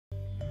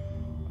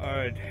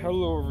Alright,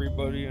 hello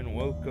everybody and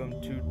welcome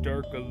to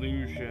Dark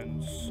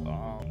Illusions.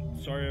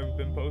 Sorry I haven't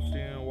been posting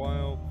in a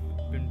while,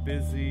 been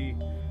busy,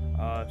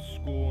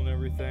 school and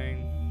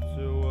everything,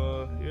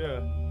 so, yeah.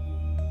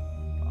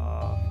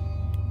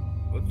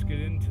 Let's get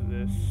into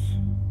this.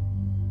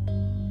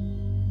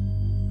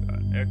 Got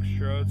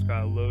extra, it's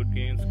got a load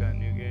game, it's got a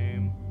new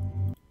game.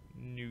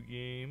 New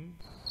game.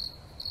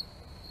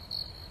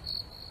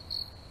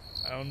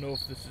 I don't know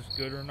if this is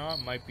good or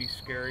not, might be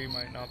scary,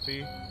 might not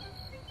be.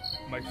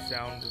 My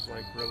sound is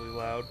like really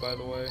loud, by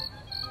the way.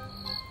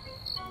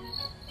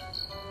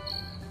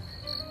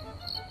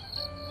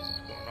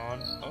 What's going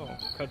on? Oh,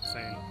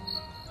 cutscene.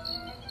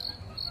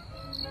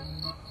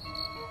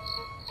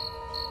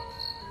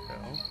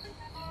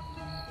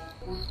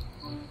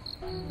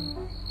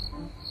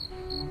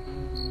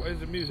 Why is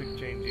the music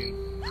changing?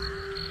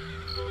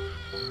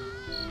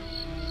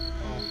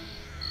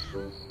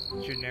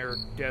 Oh, generic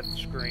death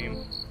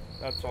scream.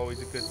 That's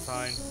always a good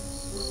sign.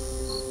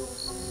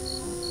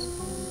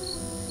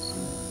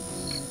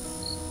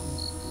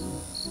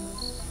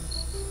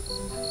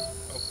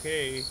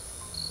 Okay,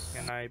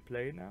 can I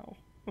play now?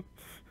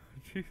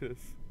 Jesus.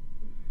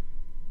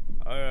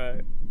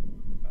 Alright.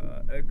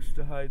 X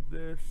to hide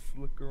this,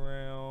 look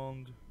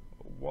around,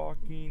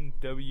 walking,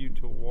 W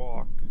to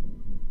walk.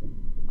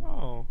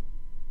 Oh.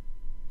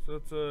 So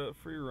it's a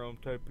free roam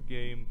type of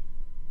game.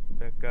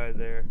 That guy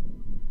there.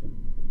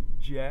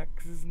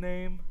 Jack's his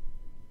name?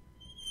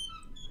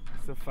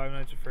 It's a Five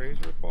Nights at Freddy's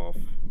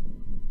ripoff.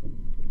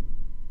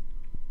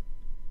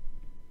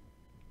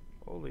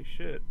 Holy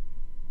shit.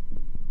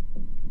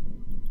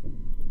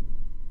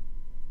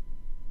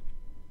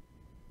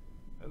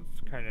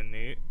 That's kind of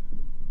neat.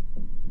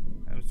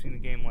 I haven't seen a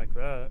game like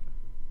that.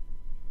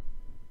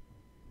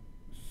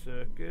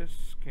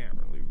 Circus, can't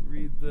really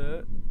read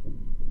that.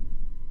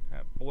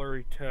 Got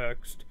blurry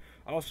text.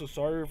 Also,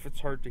 sorry if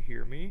it's hard to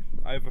hear me.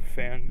 I have a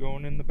fan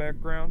going in the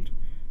background.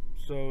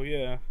 So,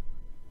 yeah.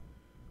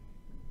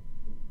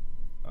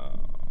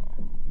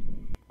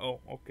 Oh,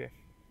 okay.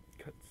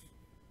 Cuts.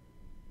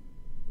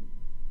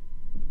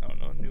 I don't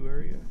know, new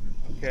area?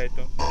 Okay, I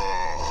don't...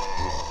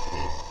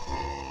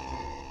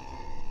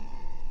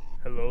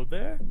 Hello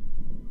there?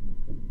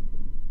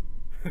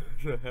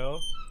 The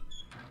hell?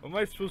 What am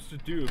I supposed to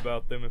do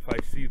about them if I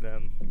see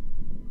them?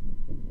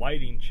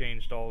 Lighting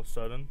changed all of a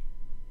sudden.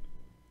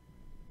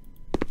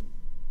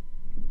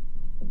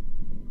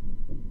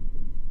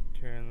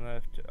 Turn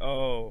left.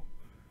 Oh.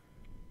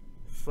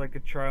 It's like a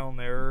trial and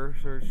error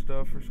sort of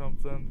stuff or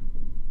something.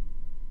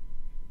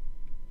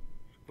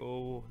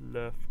 Go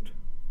left.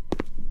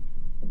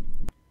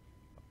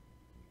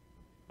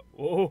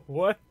 Whoa,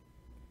 what?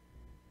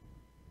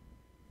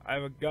 I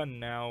have a gun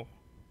now.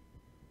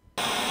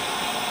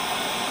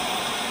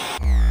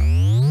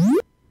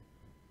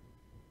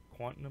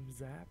 Quantum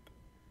zap?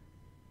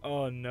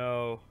 Oh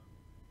no.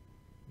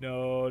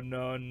 No,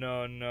 no,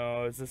 no,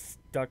 no. Is this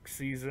duck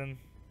season?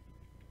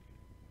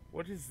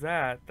 What is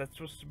that? That's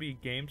supposed to be a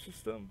game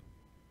system?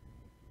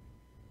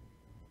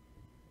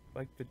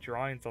 Like the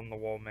drawings on the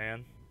wall,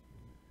 man.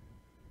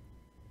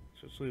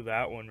 Especially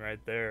that one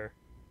right there.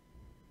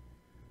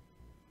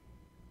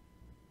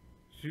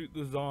 Shoot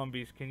the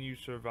zombies. Can you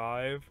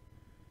survive?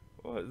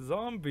 What?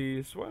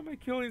 Zombies? Why am I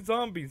killing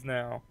zombies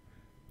now?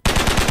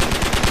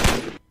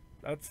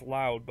 That's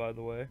loud, by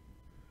the way.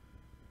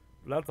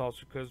 That's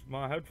also because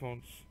my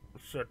headphones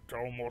are set to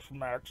almost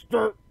max.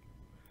 But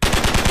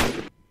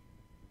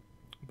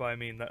I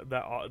mean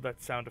that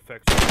sound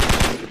effect's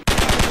louder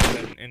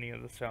than any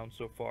of the sounds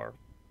so far.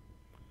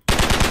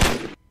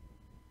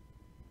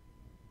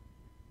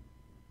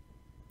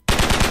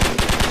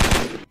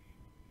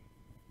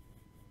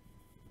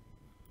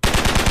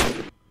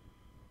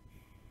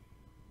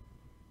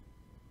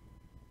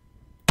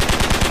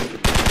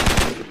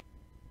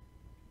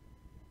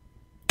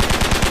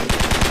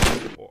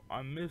 Oh,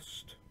 I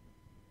missed.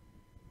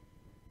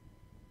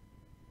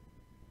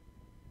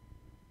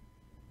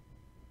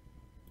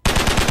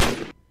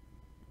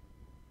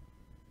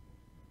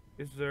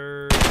 Is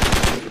there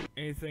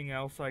anything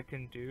else I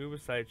can do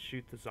besides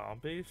shoot the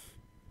zombies?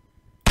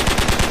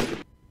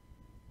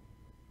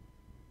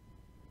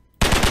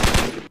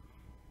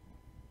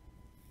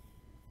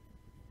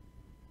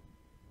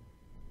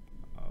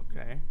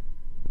 Okay.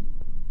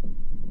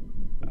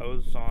 That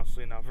was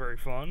honestly not very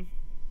fun.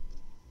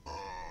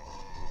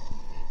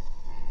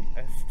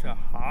 As to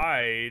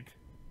hide.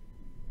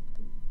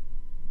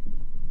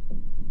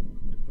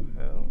 What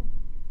the hell?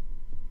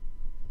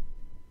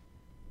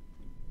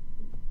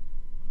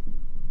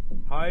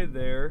 Hi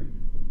there.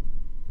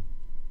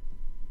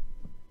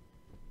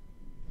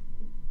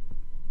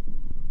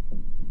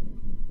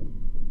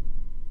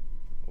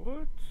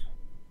 What?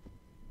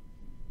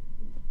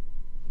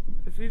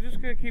 Is he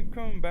just gonna keep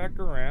coming back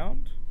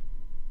around?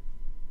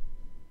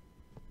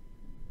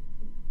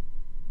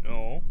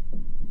 No.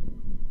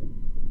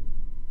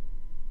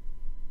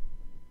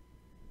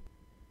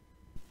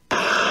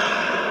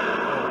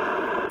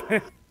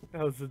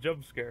 That was a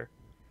jump scare.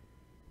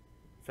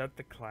 Is that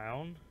the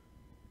clown?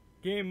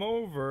 Game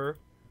over?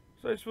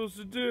 What was I supposed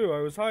to do? I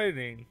was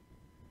hiding.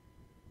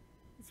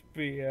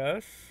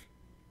 BS.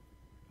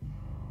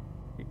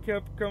 He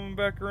kept coming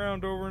back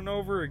around over and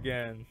over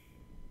again.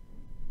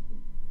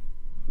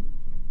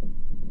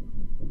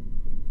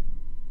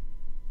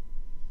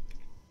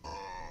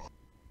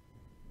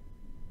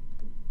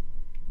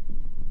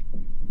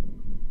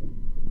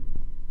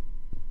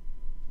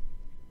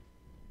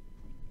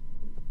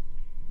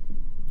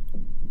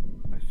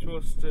 Am I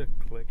supposed to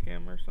click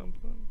him or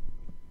something?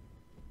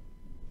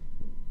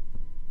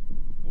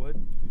 What?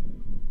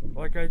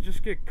 Like, I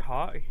just get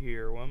caught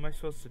here. What am I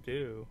supposed to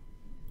do?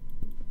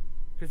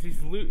 Because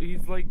he's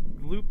like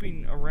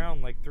looping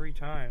around like 3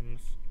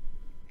 times.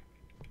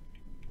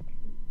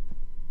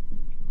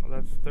 Oh,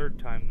 that's the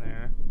 3rd time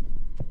there.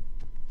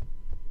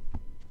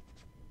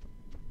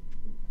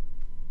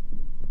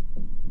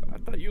 I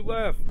thought you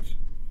left.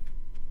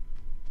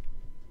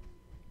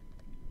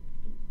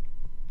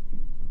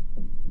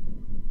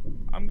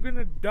 I'm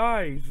gonna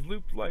die. He's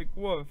looped like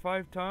what,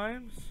 5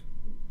 times?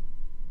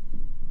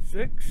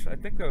 6? I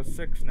think that was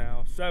 6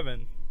 now.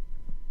 7.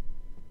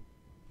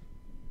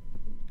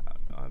 I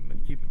don't know, I've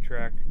been keeping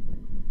track.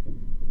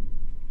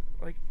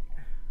 Like,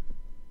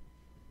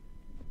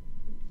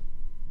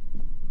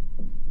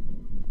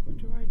 what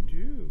do I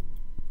do?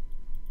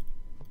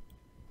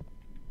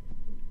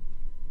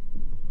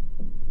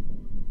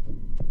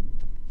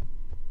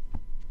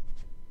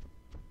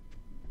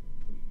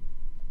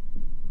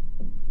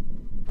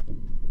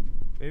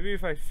 Maybe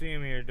if I see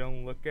him here,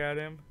 don't look at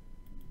him.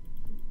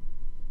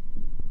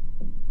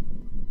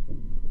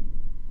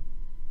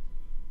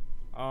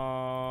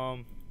 Oh,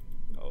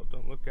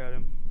 don't look at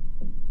him.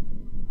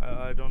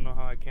 I don't know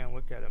how I can't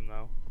look at him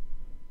though.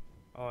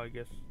 Oh, I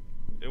guess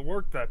it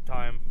worked that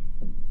time.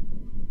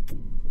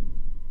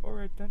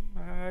 Alright then.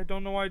 I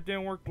don't know why it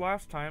didn't work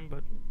last time,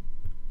 but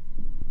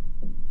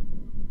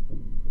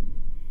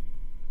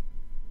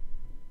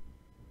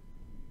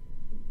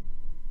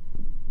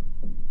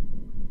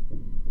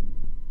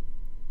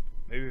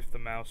maybe if the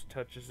mouse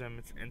touches him,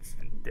 it's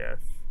instant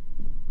death.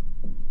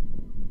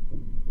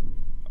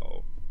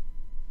 Oh.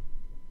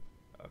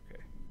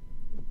 Okay.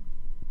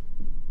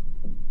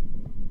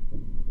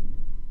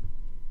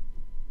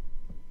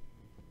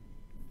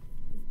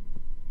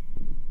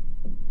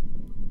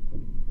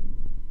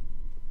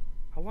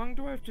 How long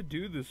do I have to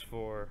do this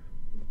for?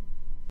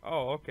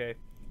 Oh, okay.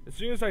 As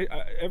soon as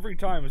every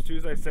time, as soon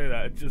as I say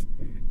that, it just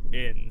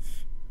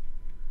ends.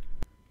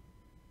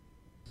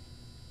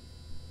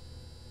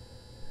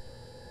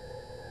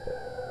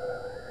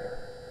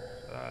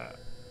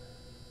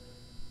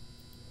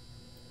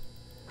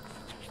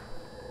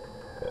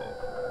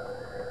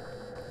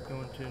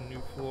 Going to a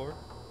new floor.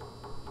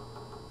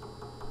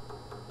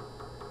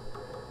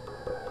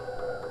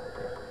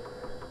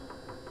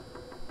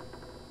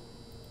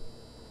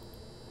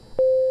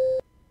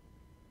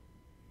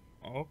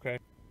 Okay.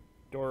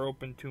 Door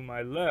open to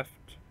my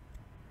left.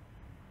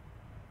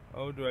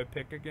 Oh, do I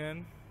pick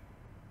again?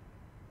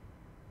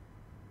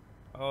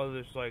 Oh,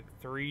 there's like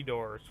 3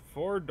 doors.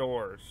 4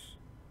 doors.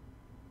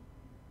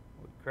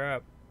 Holy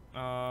crap.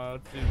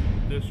 Let's do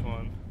this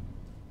one.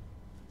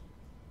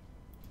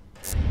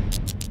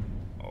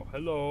 Oh,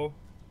 hello.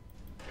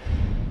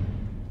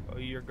 Oh,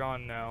 you're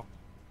gone now.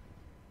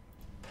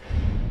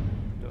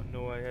 Don't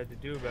know what I had to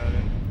do about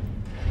it.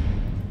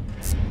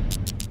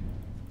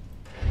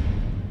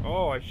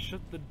 Oh, I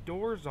shut the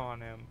doors on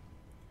him.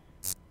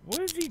 What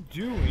is he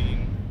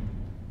doing?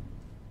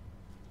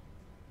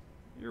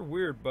 You're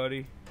weird,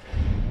 buddy.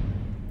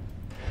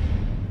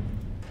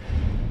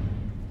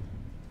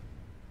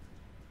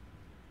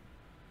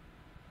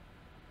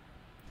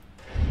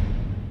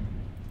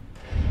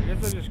 I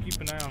guess I just keep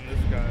an eye on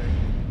this guy.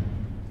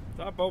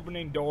 Stop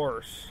opening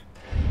doors.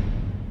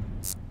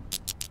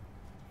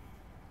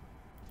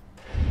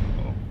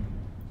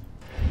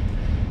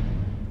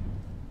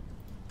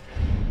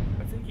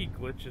 He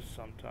glitches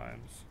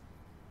sometimes.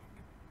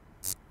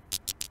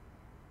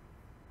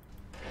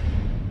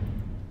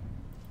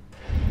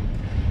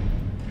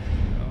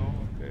 Oh,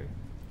 okay.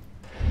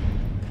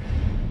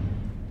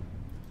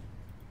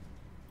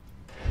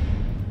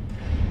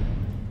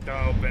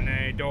 Don't open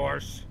any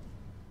doors.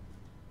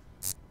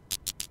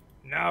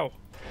 No!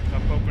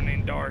 Stop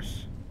opening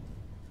doors.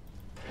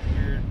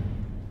 Weird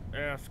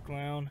ass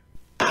clown.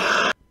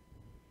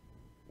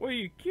 Well,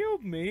 you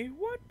killed me?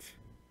 What?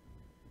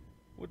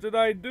 What did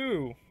I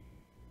do?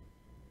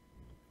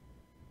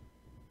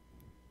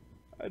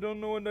 I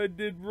don't know what I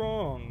did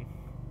wrong.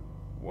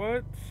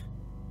 What?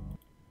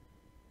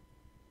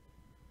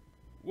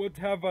 What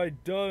have I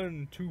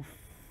done to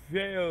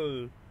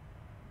fail?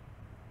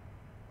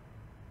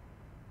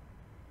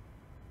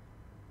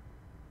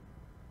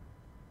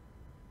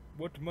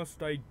 What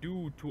must I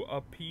do to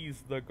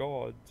appease the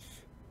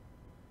gods?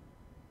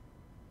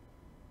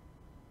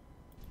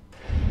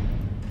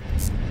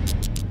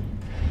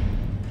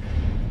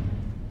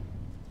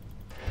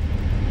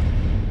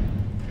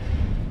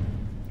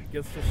 I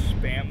guess to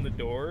spam the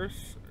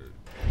doors?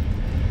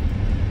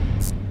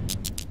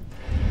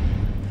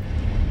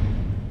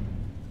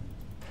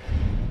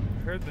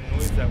 I heard the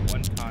noise that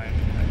one time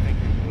and I think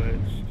it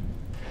glitched.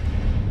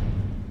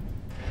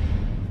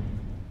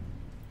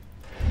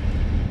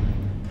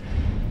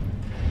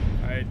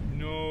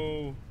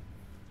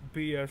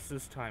 guess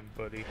this time,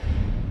 buddy.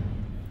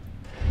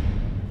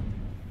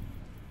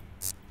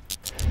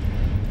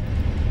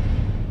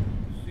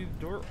 See, the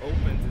door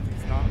opens and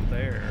he's not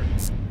there.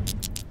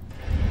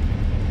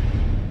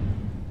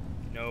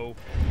 No.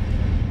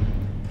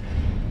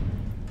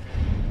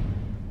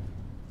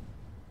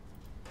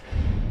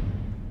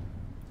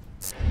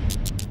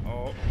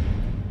 Oh,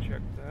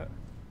 check that.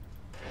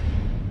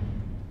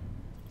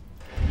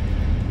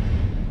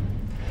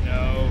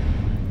 No.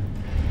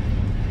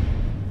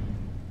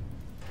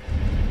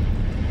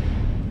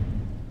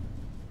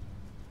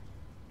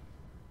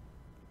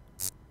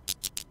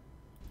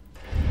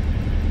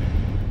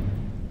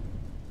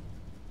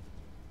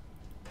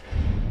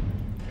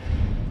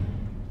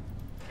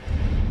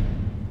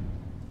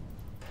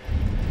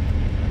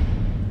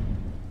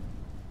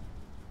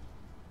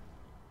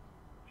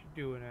 What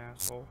you doing,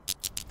 asshole?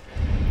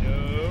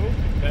 No,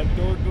 that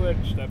door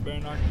glitched. That better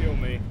not kill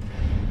me.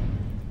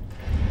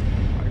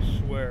 I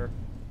swear.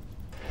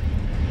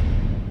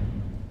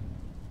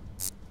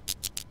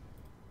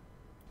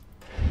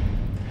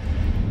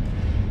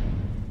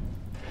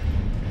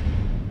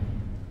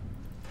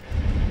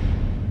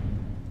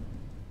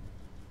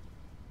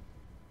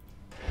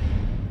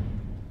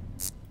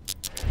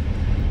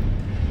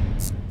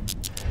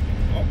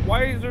 Oh,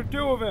 why is there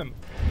two of him?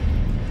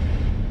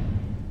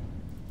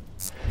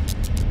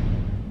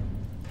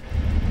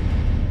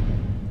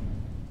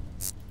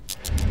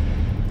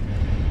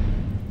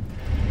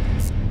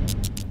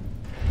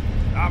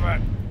 Stop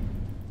it!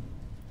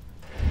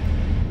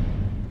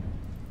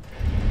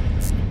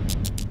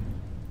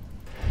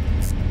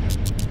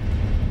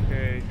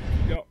 Okay.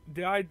 Yo,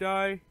 did I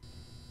die?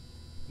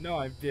 No,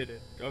 I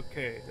didn't.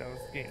 Okay, that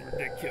was getting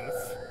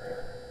ridiculous.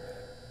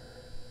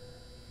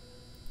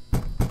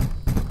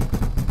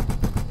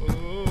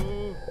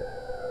 Oh.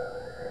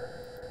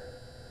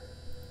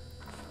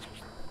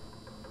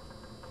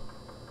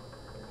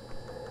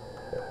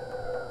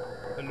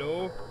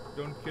 Hello?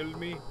 Don't kill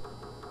me.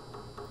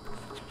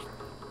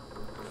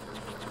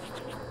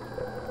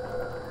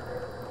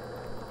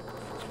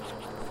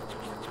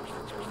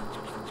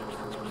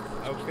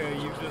 Okay,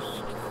 you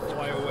just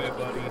fly away,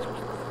 buddy.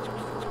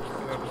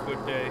 You have a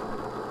good day.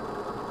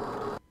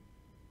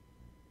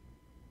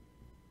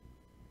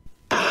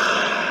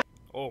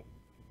 Oh.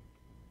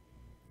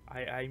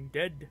 I'm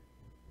dead.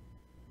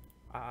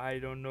 I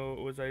don't know,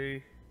 was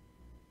I...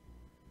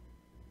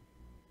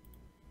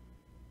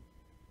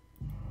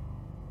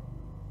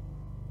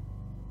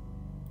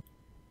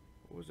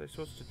 What was I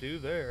supposed to do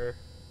there?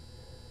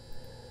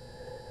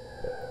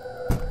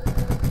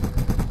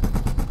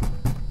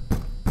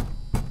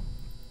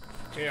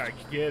 Okay, I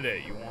get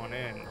it. You want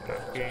in,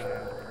 not gain in.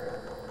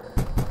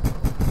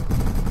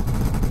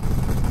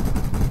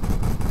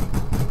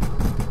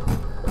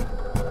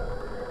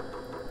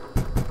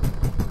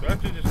 Do I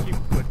have to just keep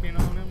clicking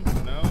on him?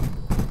 No?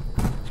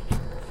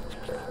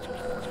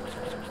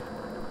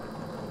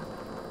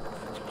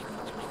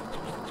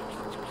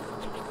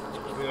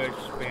 Do I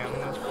spam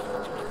this?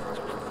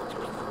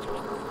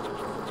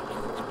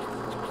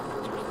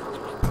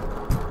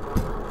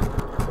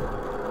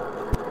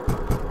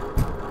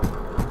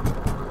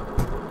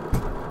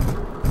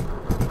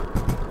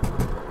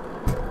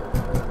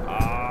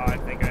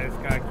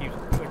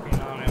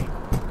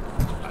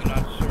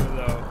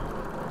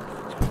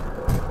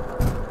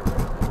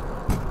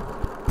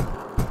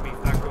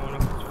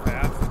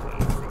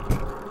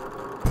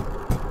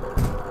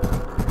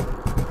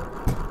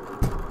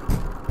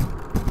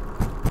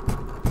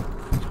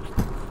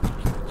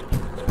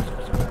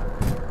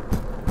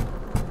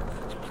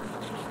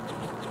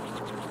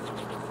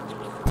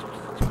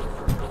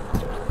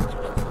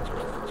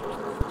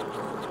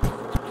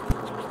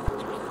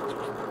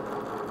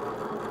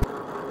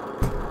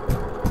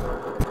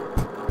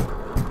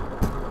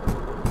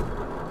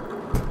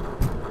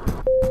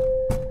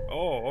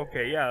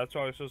 Okay, yeah, that's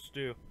what I was supposed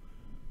to do.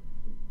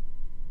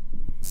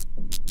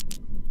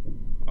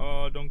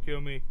 Oh, don't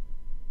kill me.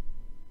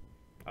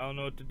 I don't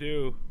know what to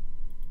do.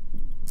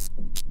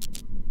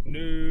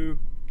 No.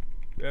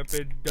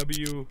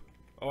 FW.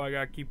 Oh, I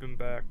gotta keep him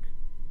back.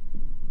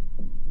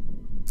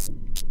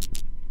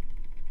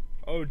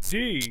 Oh,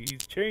 D.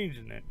 He's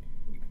changing it.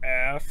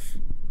 Ass.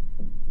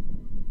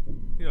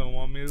 You don't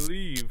want me to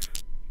leave.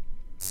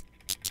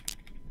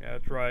 Yeah,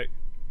 that's right.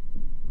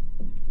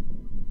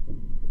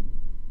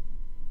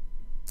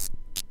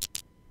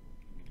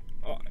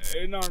 Oh,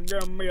 it's not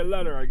giving me a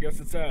letter. I guess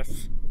it's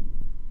S.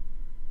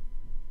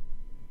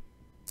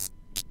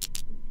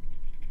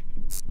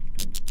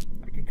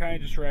 I can kind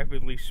of just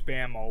rapidly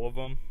spam all of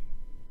them.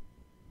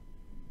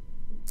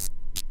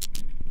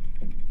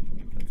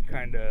 That's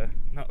kind of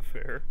not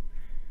fair.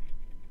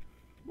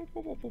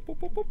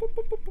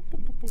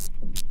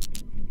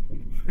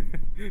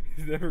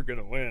 He's never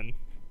gonna win.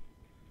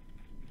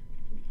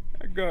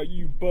 I got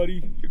you,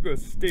 buddy. You're gonna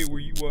stay where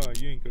you are.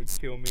 You ain't gonna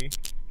kill me.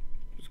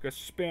 Just gotta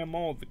spam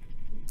all the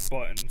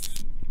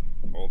buttons.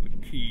 All the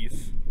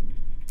keys.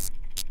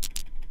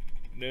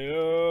 No.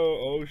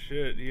 Oh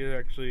shit. He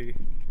actually...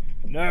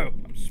 No.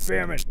 I'm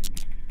spamming.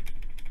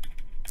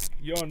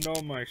 You don't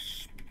know my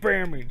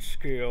spamming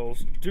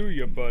skills, do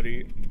ya,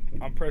 buddy?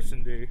 I'm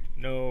pressing D.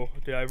 No,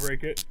 did I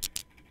break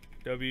it?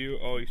 W.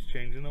 Oh, he's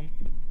changing them.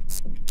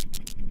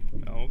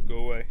 No, go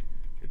away.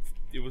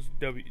 It was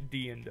W,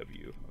 D, and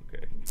W.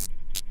 Okay,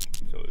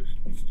 so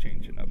it's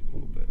changing up a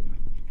little bit.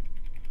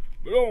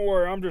 But don't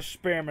worry, I'm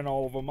just spamming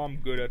all of them. I'm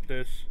good at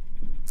this.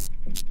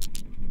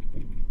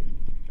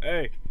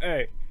 Hey,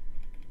 hey.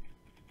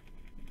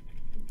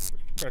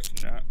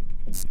 Pressing that.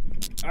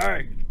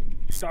 Hey,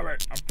 stop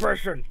it! I'm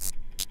pressing.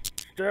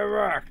 Stay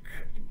back.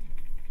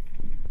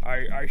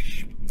 I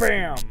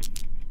spam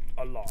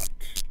a lot.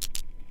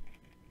 It's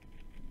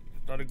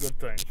not a good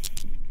thing,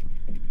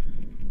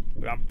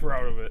 but I'm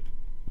proud of it,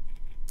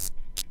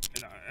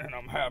 and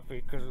I'm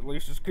happy because at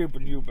least it's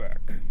keeping you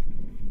back.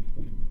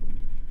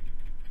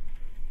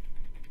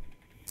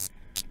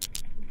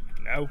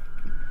 No.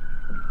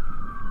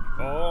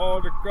 Oh,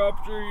 the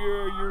cops are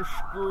here. You're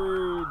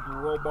screwed,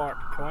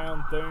 robot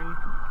clown thing,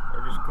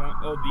 or just clown.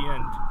 Oh, the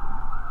end.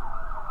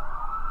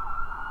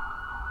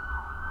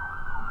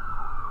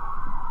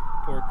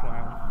 Poor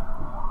clown.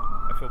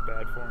 I feel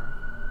bad for him.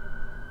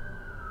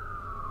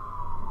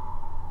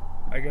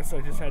 I guess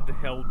I just had to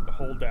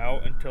hold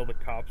out until the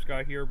cops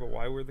got here, but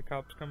why were the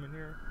cops coming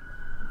here?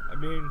 I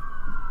mean,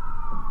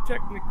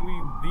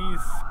 technically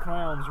these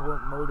clowns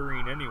weren't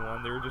murdering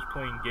anyone, they were just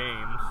playing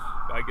games.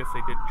 But I guess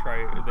they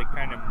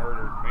kind of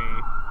murdered me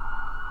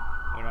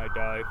when I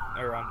died.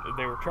 Or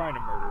they were trying to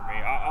murder me.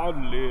 I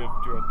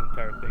lived throughout the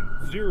entire thing.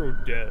 0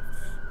 deaths.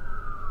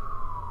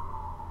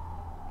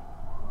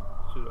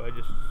 So I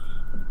just...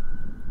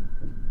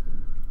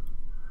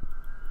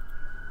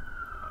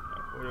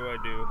 What do I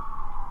do?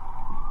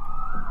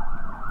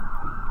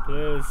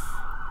 Please.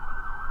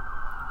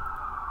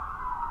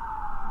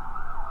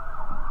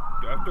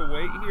 Do I have to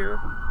wait here?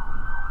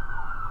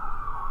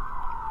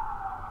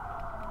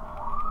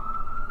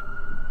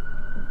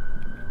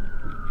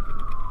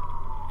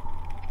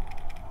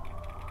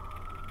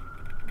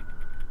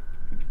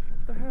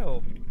 What the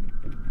hell?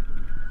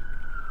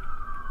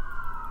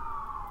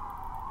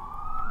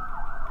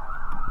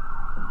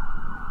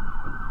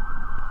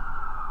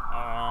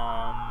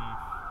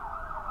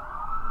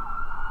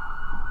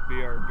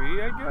 BRB,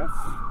 I guess?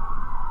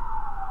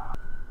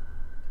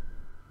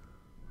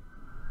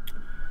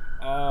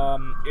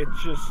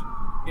 It's just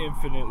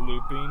infinite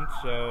looping,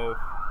 so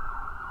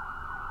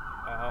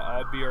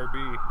I'll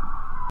BRB.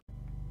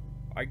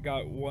 I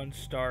got 1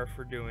 star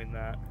for doing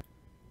that.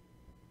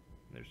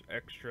 There's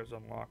extras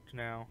unlocked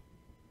now.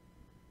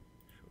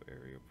 Show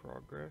area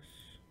progress.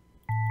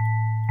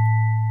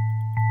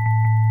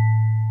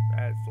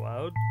 That's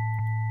loud.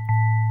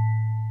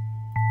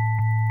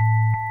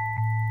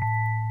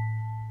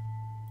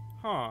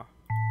 Huh.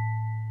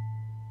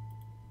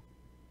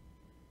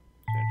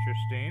 It's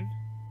interesting.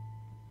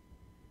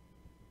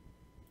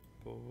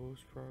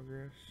 Bobo's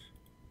progress.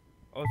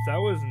 Oh, is that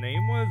what his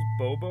name was?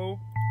 Bobo?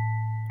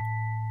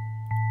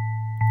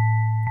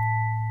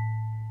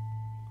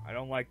 I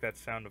don't like that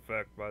sound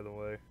effect, by the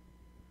way.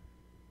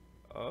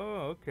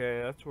 Oh,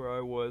 okay, that's where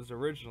I was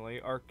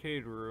originally.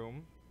 Arcade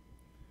room.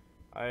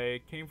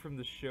 I came from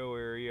the show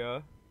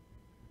area.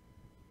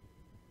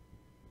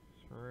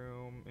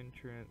 Room,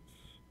 entrance.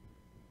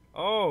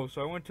 Oh,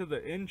 so I went to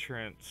the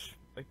entrance.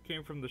 I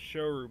came from the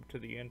showroom to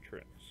the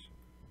entrance.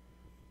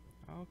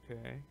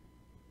 Okay.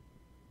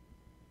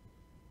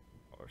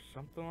 Or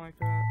something like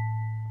that.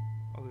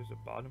 Oh, there's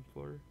a bottom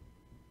floor.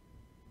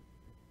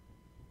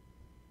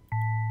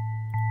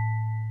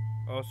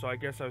 Oh, so I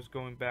guess I was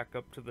going back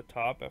up to the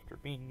top after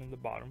being in the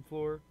bottom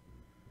floor.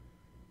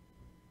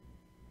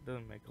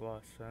 Doesn't make a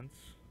lot of sense.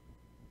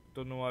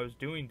 Don't know what I was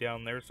doing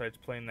down there besides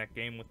playing that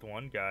game with the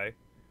one guy.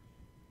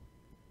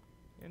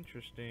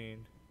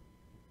 Interesting.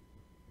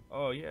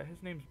 Oh, yeah,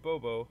 his name's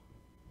Bobo.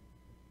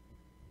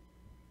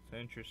 It's an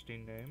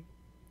interesting name.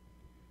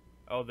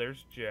 Oh,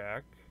 there's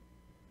Jack.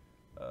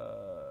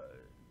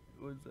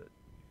 What is it?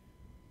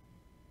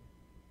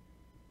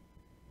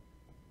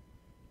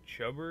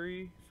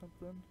 Chubbery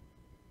something?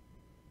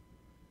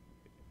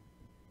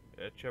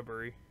 Yeah,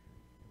 Chubbery.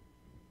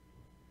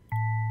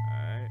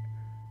 Alright.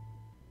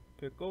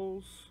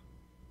 Pickles.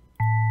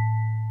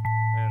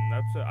 And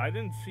that's it. I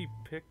didn't see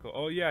Pickles.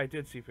 Oh, yeah, I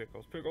did see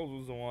Pickles. Pickles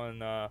was the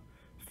one,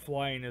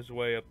 flying his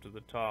way up to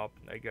the top.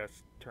 I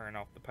guess turning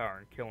off the power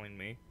and killing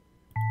me.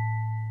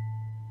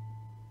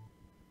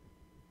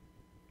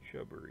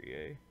 Chubbery,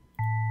 eh?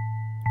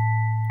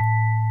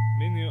 I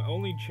mean, the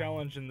only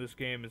challenge in this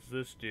game is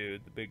this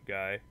dude, the big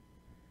guy.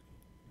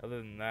 Other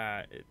than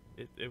that,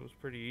 it was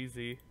pretty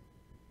easy.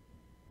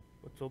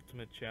 What's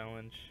ultimate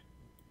challenge?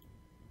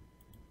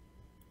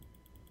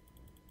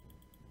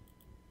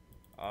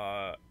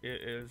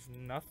 It is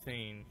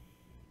nothing.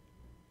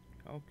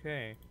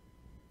 Okay.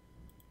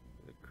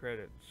 The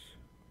credits.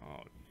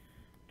 Oh,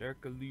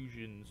 Dark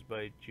Illusions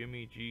by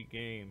Jimmy G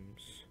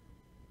Games.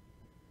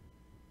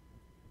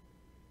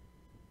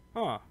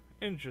 Huh,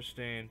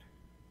 interesting.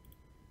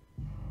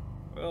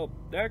 Well,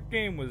 that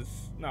game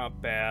was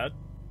not bad.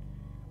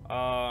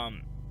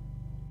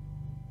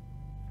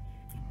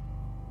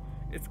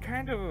 It's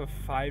kind of a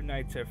Five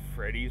Nights at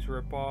Freddy's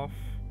ripoff.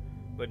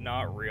 but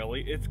not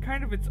really. It's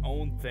kind of its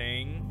own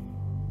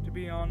thing, to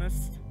be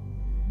honest.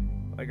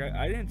 Like,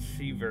 I didn't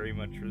see very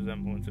much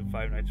resemblance in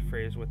Five Nights at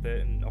Freddy's with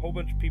it, and a whole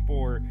bunch of people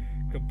were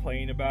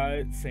complaining about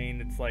it,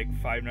 saying it's like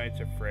Five Nights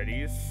at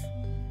Freddy's.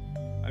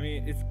 I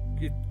mean,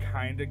 it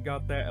kind of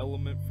got that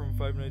element from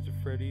Five Nights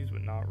at Freddy's,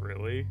 but not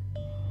really.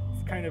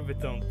 It's kind of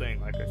its own thing,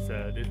 like I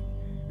said.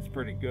 It's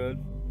pretty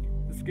good.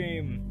 This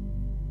game,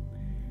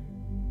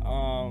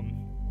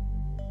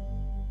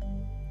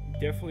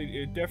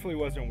 it definitely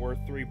wasn't worth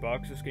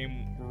 $3. This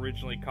game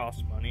originally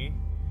cost money.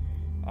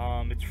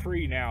 It's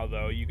free now,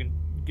 though. You can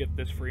get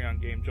this free on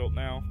GameJolt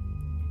now,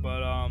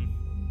 but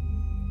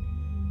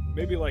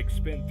maybe like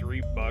spend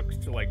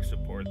 $3 to like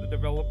support the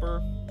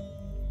developer.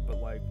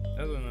 But like,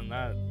 other than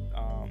that,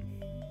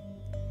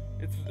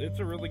 it's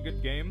a really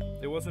good game.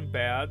 It wasn't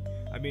bad.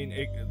 I mean,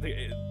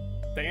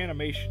 the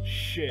animation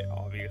shit,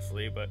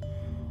 obviously, but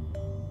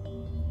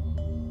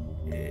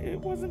it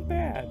wasn't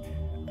bad.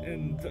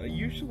 And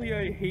usually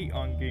I hate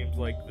on games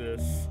like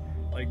this,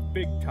 like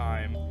big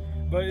time,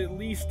 but at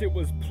least it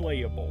was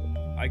playable.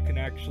 I can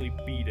actually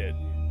beat it.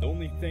 The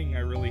only thing I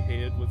really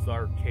hated was the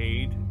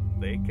arcade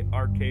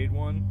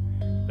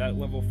one. That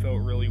level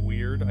felt really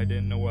weird. I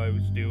didn't know what I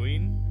was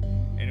doing,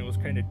 and it was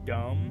kind of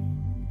dumb.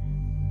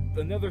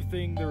 Another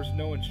thing, there was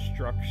no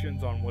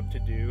instructions on what to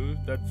do.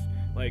 That's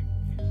like,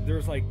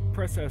 there's like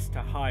press S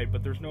to hide,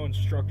 but there's no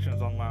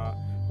instructions on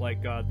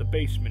the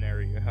basement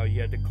area, how you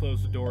had to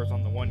close the doors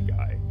on the one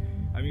guy.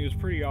 I mean, it was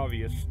pretty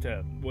obvious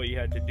to what you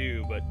had to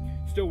do, but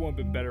still would have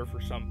been better for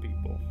some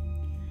people.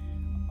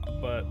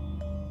 But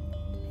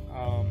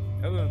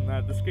other than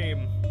that, this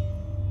game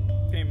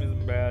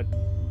isn't bad.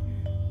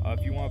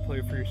 If you want to play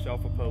it for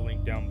yourself, I'll put a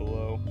link down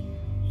below.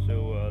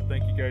 So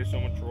thank you guys so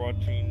much for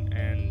watching,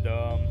 and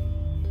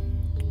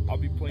I'll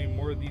be playing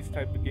more of these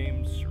type of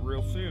games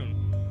real soon.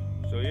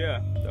 So yeah,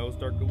 that was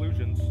Dark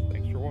Illusions.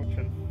 Thanks for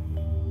watching.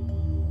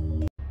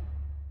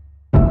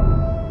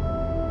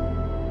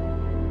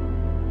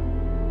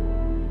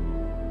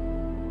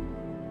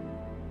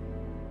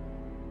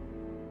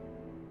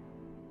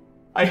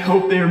 I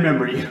hope they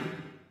remember you.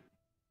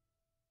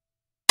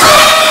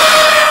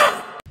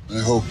 I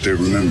hope they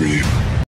remember you.